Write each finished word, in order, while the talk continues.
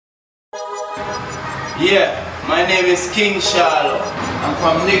Yeah, my name is Kyng Sharlo. I'm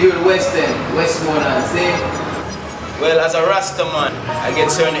from Negril West End, Westmoreland, see? Well, as a Rasta man, I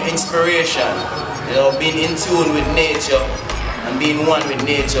get certain inspiration. You know, being in tune with nature and being one with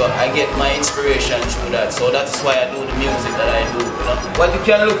nature, I get my inspiration through that. So that's why I do the music that I do, you know? What you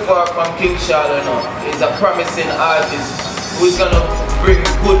can look for from Kyng Sharlo now is a promising artist who's gonna bring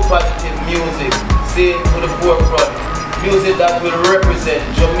good, positive music, see, to the forefront. Music that will represent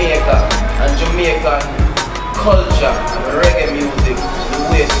Jamaica and Jamaican culture and reggae music the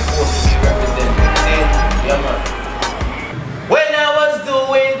way it's supposed to be represented. See? Yeah, man. When I was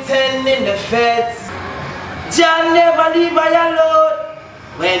doing 10 in the feds, Jah never leave I alone.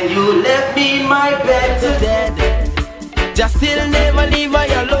 When you left me in my bed to dead, Jah still never leave I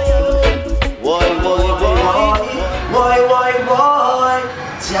alone. Boy, boy, boy, boy, boy, boy,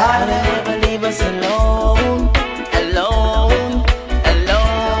 Jah never leave us alone.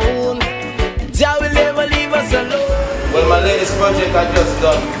 Well, my latest project I just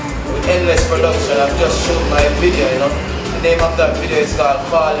done with Endless Production, I've just shot my video, you know. The name of that video is called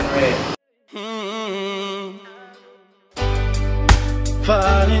Falling Rain.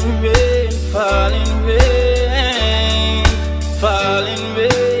 Falling rain, falling rain, falling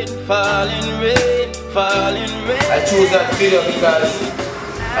rain, falling rain, falling rain. I chose that video because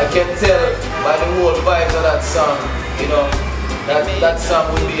I can tell by the whole vibes of that song, you know, that song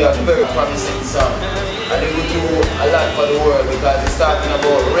would be a very promising song. And it will do a lot for the world because it's talking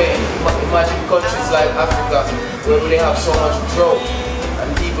about rain. Imagine countries like Africa where they have so much drought and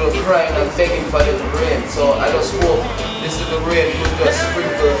people crying and begging for the rain. So I just hope this little rain will just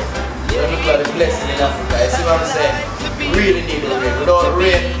sprinkle and look like a blessing in Africa. You see what I'm saying? We really need the rain. Without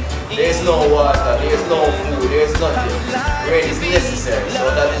rain, there is no water, there is no food, there is nothing. Rain is necessary, so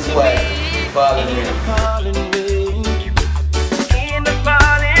that is why falling rain.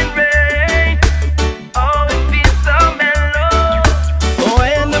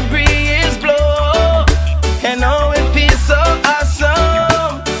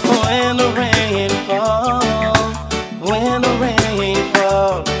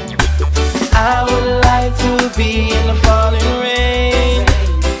 I would like to be in the falling rain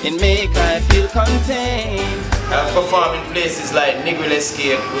and make I feel contained. I've performed in places like Negril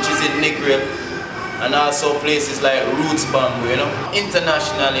Escape, which is in Negril, and also places like Roots Bamboo, you know.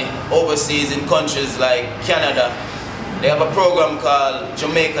 Internationally, overseas in countries like Canada, they have a program called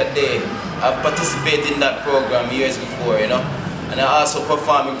Jamaica Day. I've participated in that program years before, you know. And I also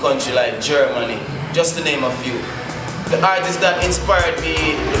perform in countries like Germany, just to name a few. The artist that inspired me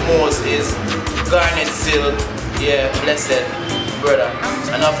the most is Garnet Silk, yeah, blessed brother,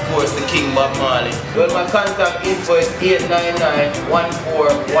 and of course the King Bob Marley. Well, my contact info is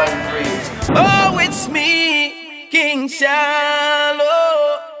 899-1413. Oh, it's me, Kyng Sharlo.